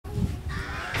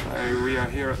So we are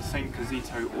here at St.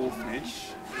 Kizito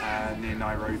Orphanage near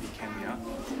Nairobi, Kenya.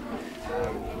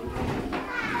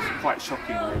 It's quite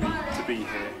shocking really to be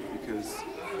here because,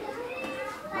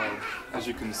 well, as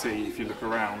you can see if you look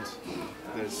around,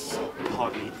 there's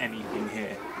hardly anything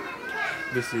here.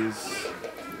 This is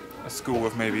a school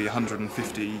of maybe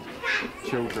 150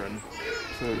 children,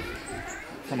 sort of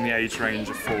from the age range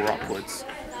of 4 upwards,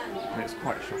 and it's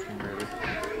quite shocking really.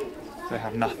 They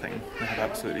have nothing, they have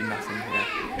absolutely nothing here.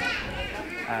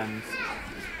 And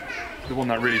the one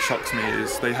that really shocks me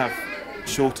is they have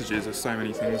shortages of so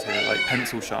many things here, like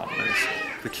pencil sharpeners.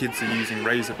 The kids are using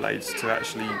razor blades to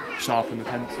actually sharpen the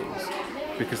pencils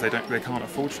because they can't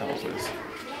afford sharpeners.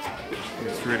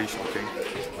 It's really shocking,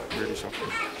 really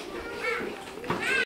shocking.